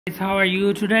Guys, how are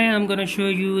you? Today I'm gonna show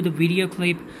you the video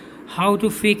clip how to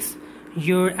fix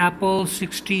your Apple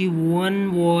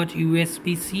 61 watt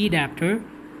USB-C adapter.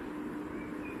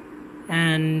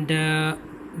 And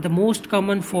the most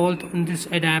common fault in this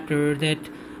adapter that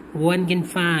one can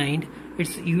find,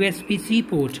 it's USB-C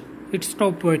port. It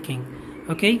stopped working.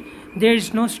 Okay, there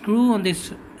is no screw on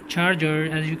this charger.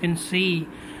 As you can see,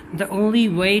 the only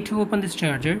way to open this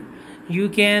charger, you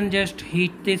can just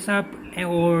heat this up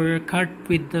or cut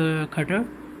with the cutter.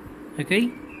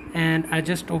 Okay, and I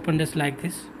just opened this like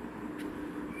this.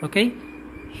 Okay,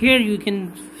 here you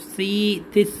can see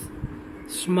this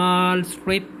small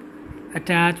strip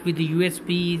attached with the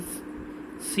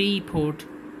USB-C port.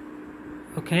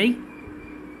 Okay,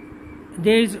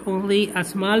 there is only a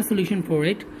small solution for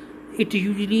it. It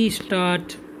usually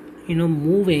start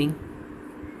moving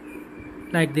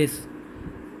like this,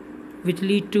 which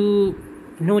lead to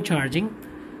no charging.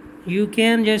 You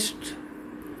can just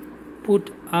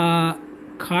put a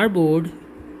cardboard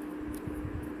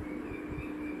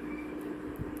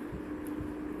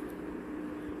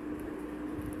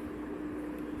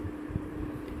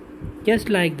just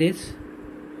like this.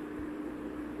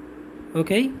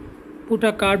 Okay, put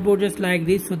a cardboard just like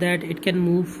this so that it can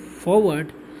move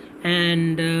forward.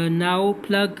 And now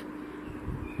plug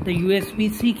the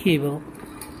USB-C cable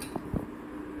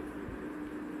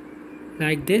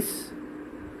like this.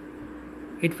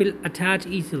 It will attach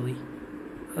easily.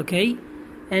 Okay,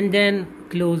 and then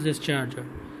close this charger.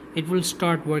 It will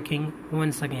start working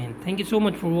once again. Thank you so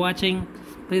much for watching.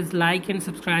 Please like and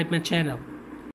subscribe my channel.